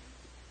mission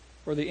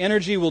or the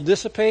energy will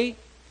dissipate.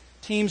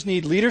 Teams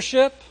need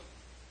leadership.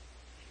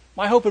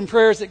 My hope and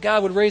prayer is that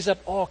God would raise up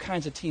all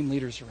kinds of team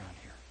leaders around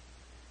here.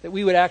 That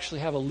we would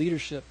actually have a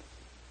leadership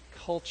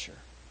culture.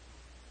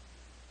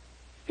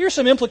 Here are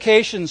some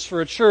implications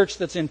for a church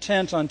that's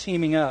intent on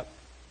teaming up.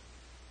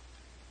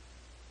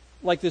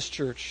 Like this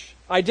church.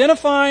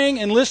 Identifying,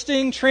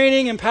 enlisting,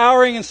 training,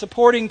 empowering, and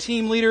supporting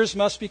team leaders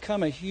must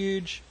become a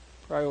huge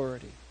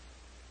priority.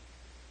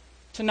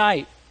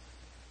 Tonight,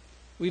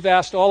 we've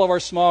asked all of our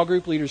small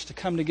group leaders to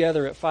come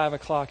together at 5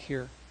 o'clock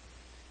here.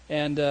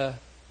 And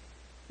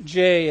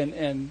Jay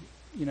and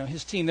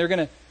his team, we're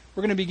going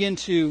to begin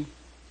to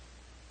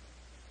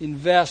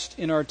invest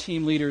in our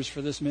team leaders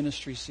for this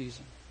ministry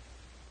season.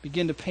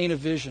 Begin to paint a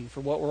vision for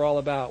what we're all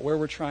about, where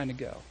we're trying to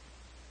go.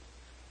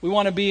 We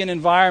want to be an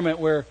environment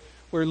where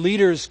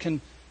leaders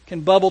can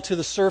bubble to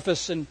the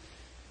surface and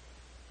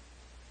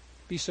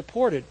be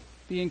supported,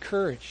 be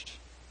encouraged,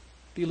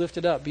 be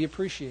lifted up, be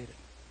appreciated.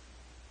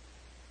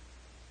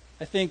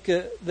 I think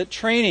that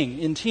training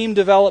in team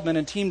development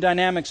and team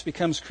dynamics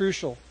becomes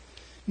crucial.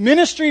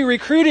 Ministry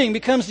recruiting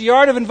becomes the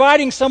art of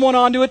inviting someone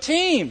onto a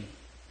team.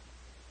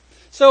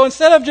 So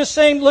instead of just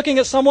looking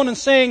at someone and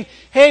saying,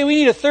 hey, we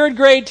need a third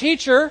grade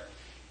teacher,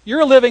 you're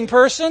a living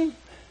person,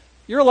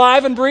 you're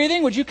alive and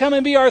breathing, would you come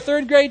and be our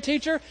third grade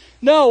teacher?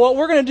 No, what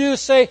we're going to do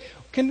is say,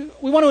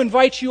 we want to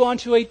invite you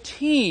onto a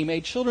team,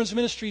 a children's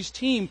ministries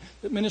team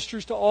that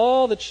ministers to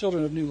all the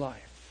children of New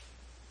Life.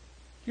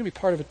 You're going to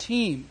be part of a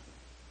team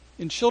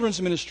in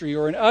children's ministry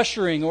or in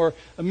ushering or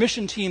a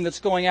mission team that's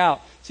going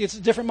out. See, it's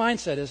a different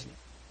mindset, isn't it?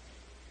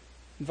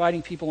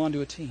 Inviting people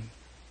onto a team.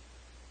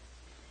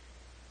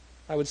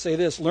 I would say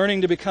this,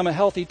 learning to become a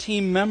healthy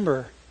team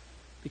member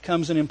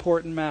becomes an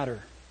important matter.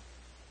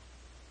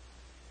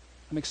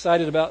 I'm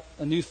excited about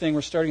a new thing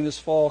we're starting this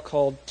fall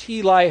called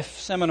T-Life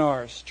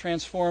Seminars,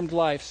 Transformed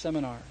Life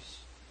Seminars.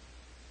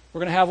 We're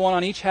going to have one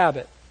on each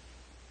habit.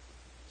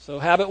 So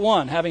habit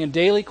 1, having a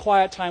daily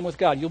quiet time with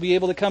God. You'll be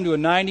able to come to a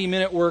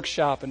 90-minute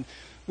workshop and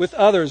with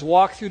others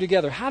walk through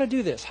together how to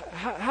do this.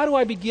 How do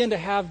I begin to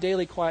have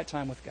daily quiet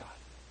time with God?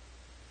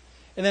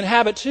 And then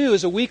habit 2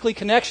 is a weekly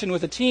connection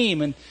with a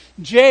team. And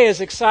Jay is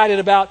excited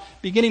about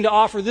beginning to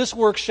offer this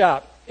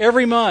workshop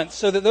every month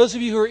so that those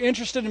of you who are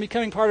interested in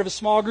becoming part of a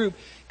small group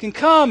can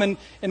come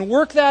and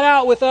work that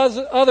out with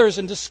others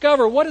and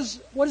discover what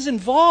is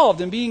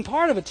involved in being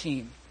part of a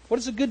team. What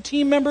does a good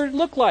team member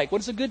look like? What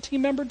does a good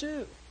team member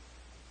do?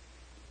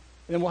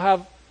 And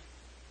then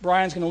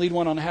Brian's going to lead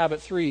one on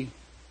habit 3,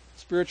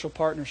 spiritual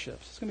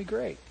partnerships. It's going to be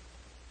great.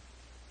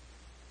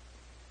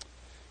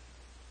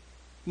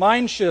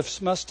 Mind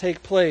shifts must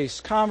take place.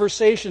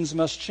 Conversations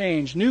must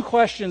change. New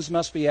questions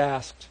must be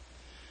asked.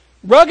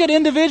 Rugged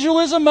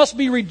individualism must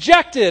be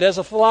rejected as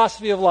a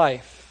philosophy of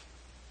life.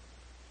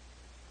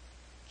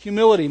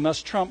 Humility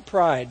must trump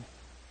pride.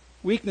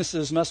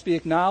 Weaknesses must be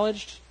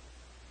acknowledged.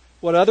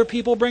 What other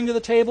people bring to the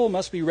table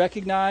must be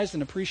recognized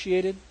and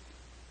appreciated.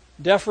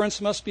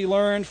 Deference must be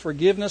learned.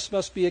 Forgiveness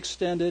must be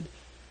extended.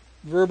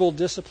 Verbal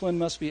discipline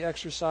must be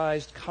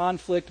exercised.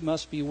 Conflict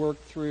must be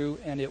worked through,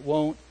 and it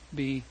won't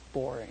be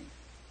boring.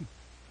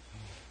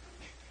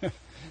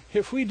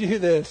 If we do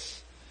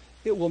this,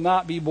 it will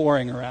not be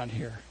boring around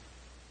here.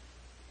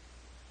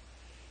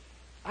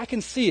 I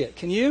can see it.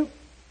 Can you?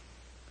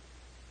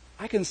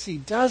 I can see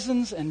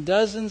dozens and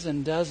dozens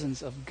and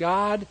dozens of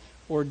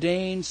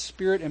God-ordained,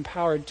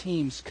 Spirit-empowered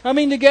teams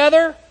coming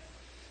together,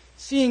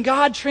 seeing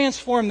God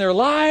transform their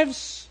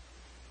lives,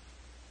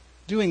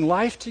 doing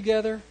life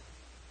together,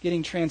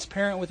 getting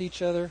transparent with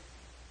each other,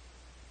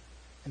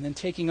 and then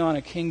taking on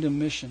a kingdom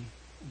mission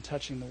and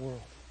touching the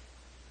world.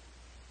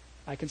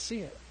 I can see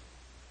it.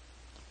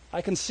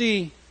 I can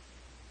see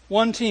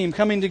one team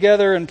coming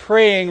together and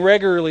praying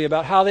regularly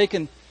about how they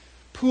can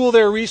pool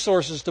their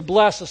resources to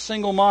bless a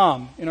single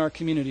mom in our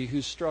community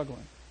who's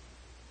struggling.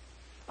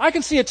 I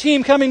can see a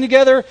team coming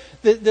together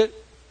that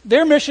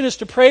their mission is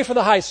to pray for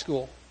the high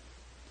school.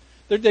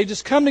 They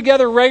just come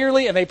together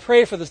regularly and they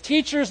pray for the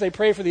teachers, they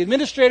pray for the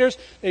administrators,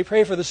 they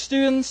pray for the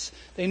students.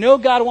 They know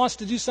God wants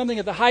to do something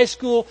at the high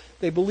school.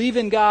 They believe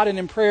in God and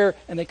in prayer,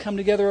 and they come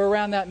together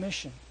around that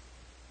mission.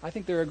 I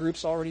think there are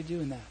groups already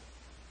doing that.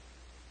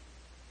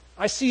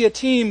 I see a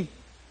team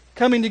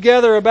coming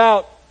together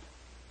about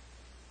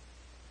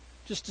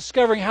just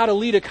discovering how to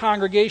lead a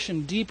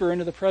congregation deeper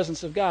into the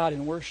presence of God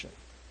in worship.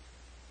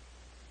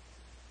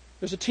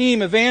 There's a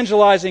team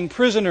evangelizing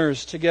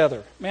prisoners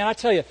together. Man, I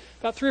tell you,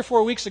 about 3 or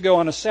 4 weeks ago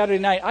on a Saturday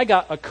night, I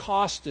got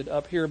accosted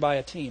up here by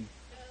a team.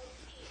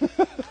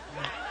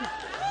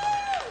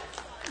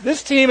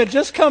 This team had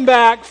just come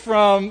back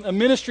from a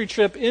ministry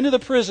trip into the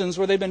prisons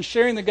where they've been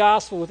sharing the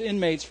gospel with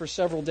inmates for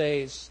several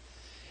days.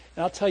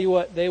 And I'll tell you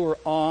what, they were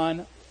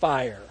on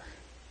fire.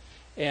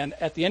 And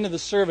at the end of the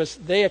service,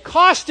 they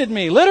accosted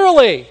me,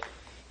 literally.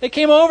 They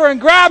came over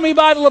and grabbed me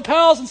by the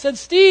lapels and said,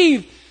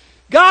 "Steve,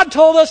 God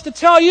told us to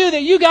tell you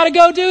that you got to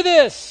go do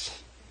this."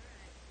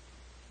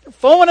 They're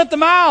foaming at the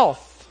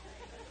mouth.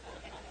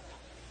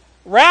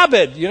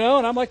 Rabid,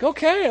 and I'm like,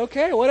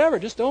 okay, whatever.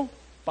 Just don't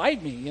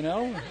bite me,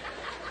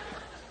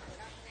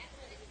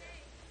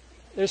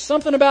 There's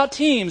something about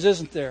teams,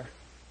 isn't there?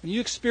 When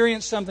you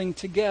experience something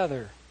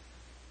together,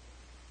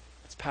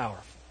 it's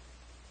powerful.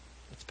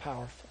 It's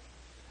powerful.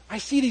 I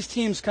see these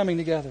teams coming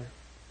together.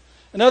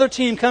 Another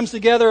team comes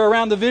together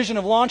around the vision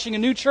of launching a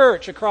new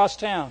church across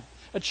town,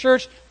 a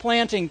church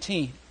planting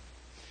team.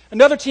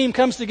 Another team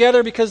comes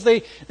together because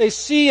they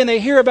see and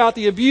they hear about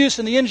the abuse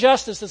and the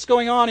injustice that's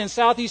going on in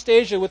Southeast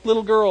Asia with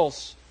little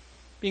girls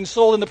being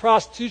sold into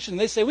prostitution.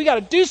 They say, we got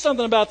to do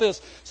something about this.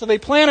 So they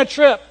plan a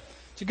trip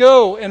to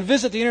go and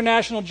visit the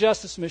International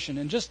Justice Mission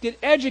and just get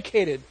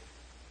educated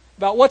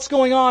about what's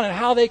going on and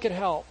how they could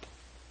help.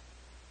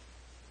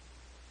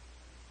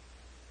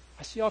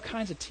 I see all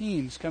kinds of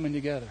teams coming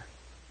together.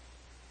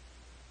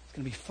 It's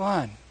going to be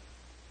fun.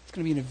 It's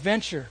going to be an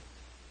adventure.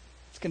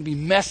 It's going to be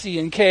messy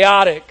and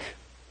chaotic.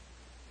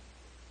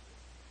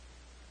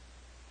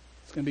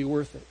 It's going to be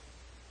worth it.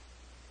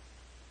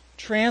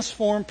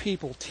 Transform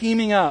people,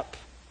 teaming up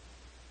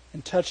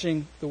and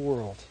touching the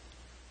world.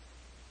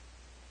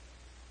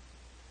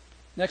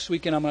 Next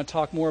weekend I'm going to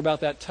talk more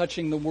about that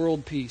touching the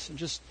world piece and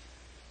just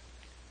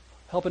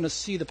helping us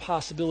see the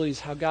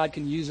possibilities, how God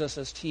can use us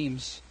as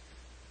teams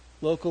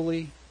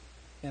locally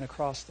and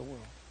across the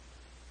world.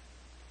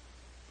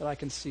 But I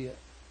can see it.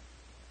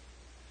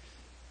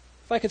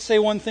 If I could say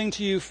one thing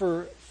to you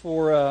for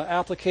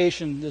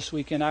application this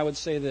weekend, I would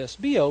say this.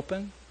 Be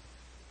open.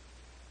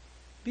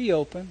 Be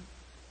open.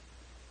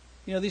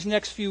 You know, these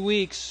next few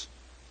weeks,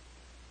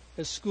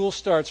 as school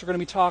starts, we're going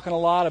to be talking a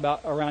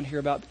lot around here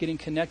about getting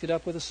connected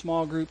up with a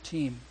small group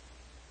team.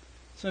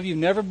 Some of you have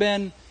never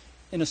been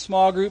in a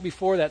small group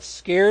before. That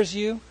scares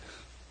you.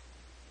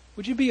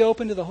 Would you be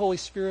open to the Holy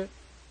Spirit?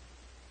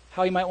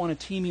 How He might want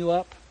to team you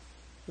up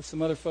with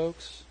some other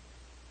folks?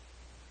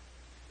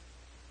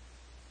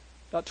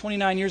 About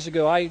 29 years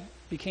ago, I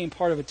became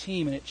part of a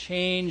team, and it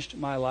changed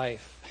my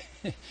life.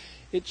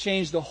 It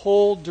changed the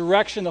whole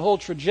direction, the whole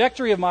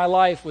trajectory of my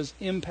life was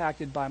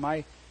impacted by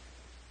my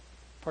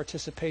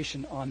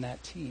participation on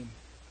that team.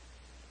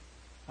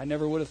 I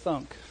never would have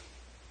thunk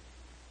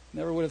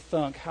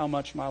how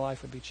much my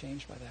life would be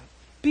changed by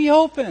that. Be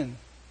open. In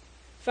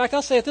fact,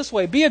 I'll say it this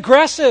way. Be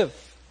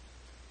aggressive.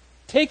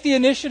 Take the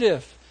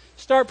initiative.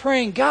 Start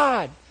praying,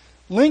 God,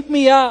 link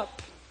me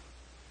up.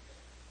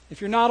 If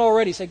you're not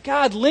already, say,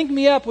 God, link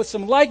me up with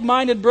some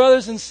like-minded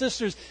brothers and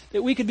sisters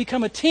that we could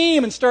become a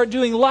team and start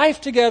doing life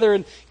together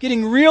and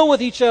getting real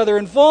with each other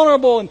and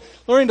vulnerable and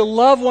learning to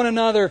love one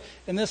another,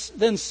 and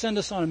then send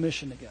us on a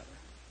mission together.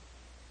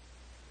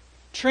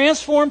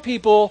 Transform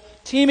people,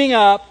 teaming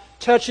up,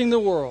 touching the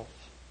world.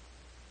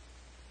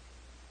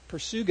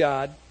 Pursue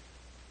God,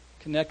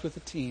 connect with the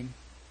team,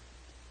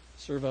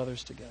 serve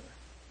others together.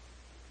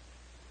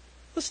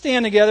 Let's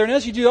stand together, and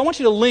as you do, I want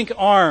you to link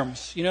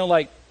arms,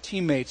 like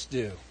teammates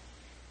do.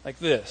 Like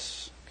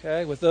this,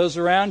 okay, with those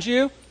around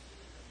you.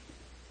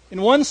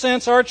 In one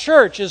sense, our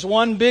church is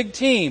one big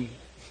team.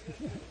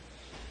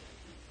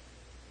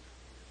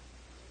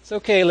 It's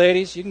okay,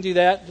 ladies, you can do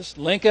that. Just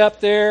link up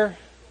there.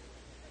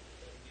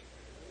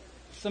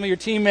 Some of your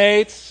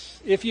teammates,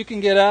 if you can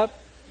get up,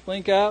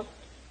 link up.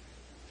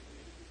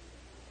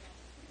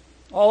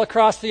 All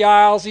across the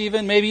aisles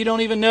even. Maybe you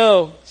don't even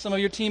know some of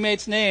your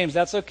teammates' names.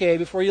 That's okay.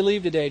 Before you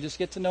leave today, just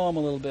get to know them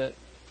a little bit.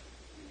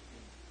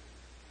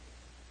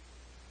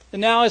 And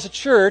now as a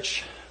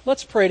church,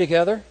 let's pray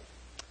together.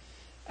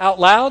 Out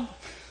loud.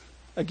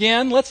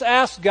 Again, let's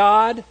ask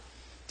God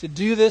to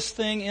do this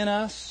thing in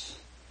us,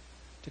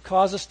 to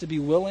cause us to be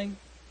willing,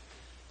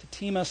 to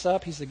team us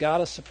up. He's the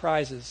God of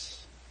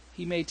surprises.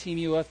 He may team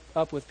you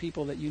up with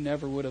people that you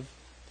never would have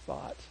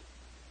thought.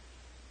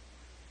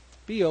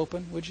 Be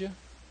open, would you?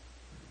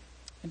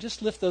 And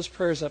just lift those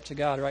prayers up to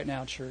God right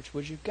now, church,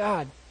 would you?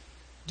 God,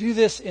 do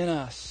this in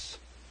us.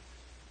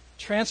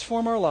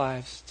 Transform our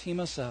lives. Team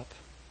us up.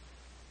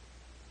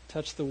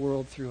 Touch the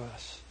world through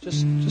us.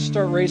 Just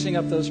start raising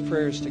up those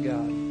prayers to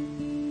God.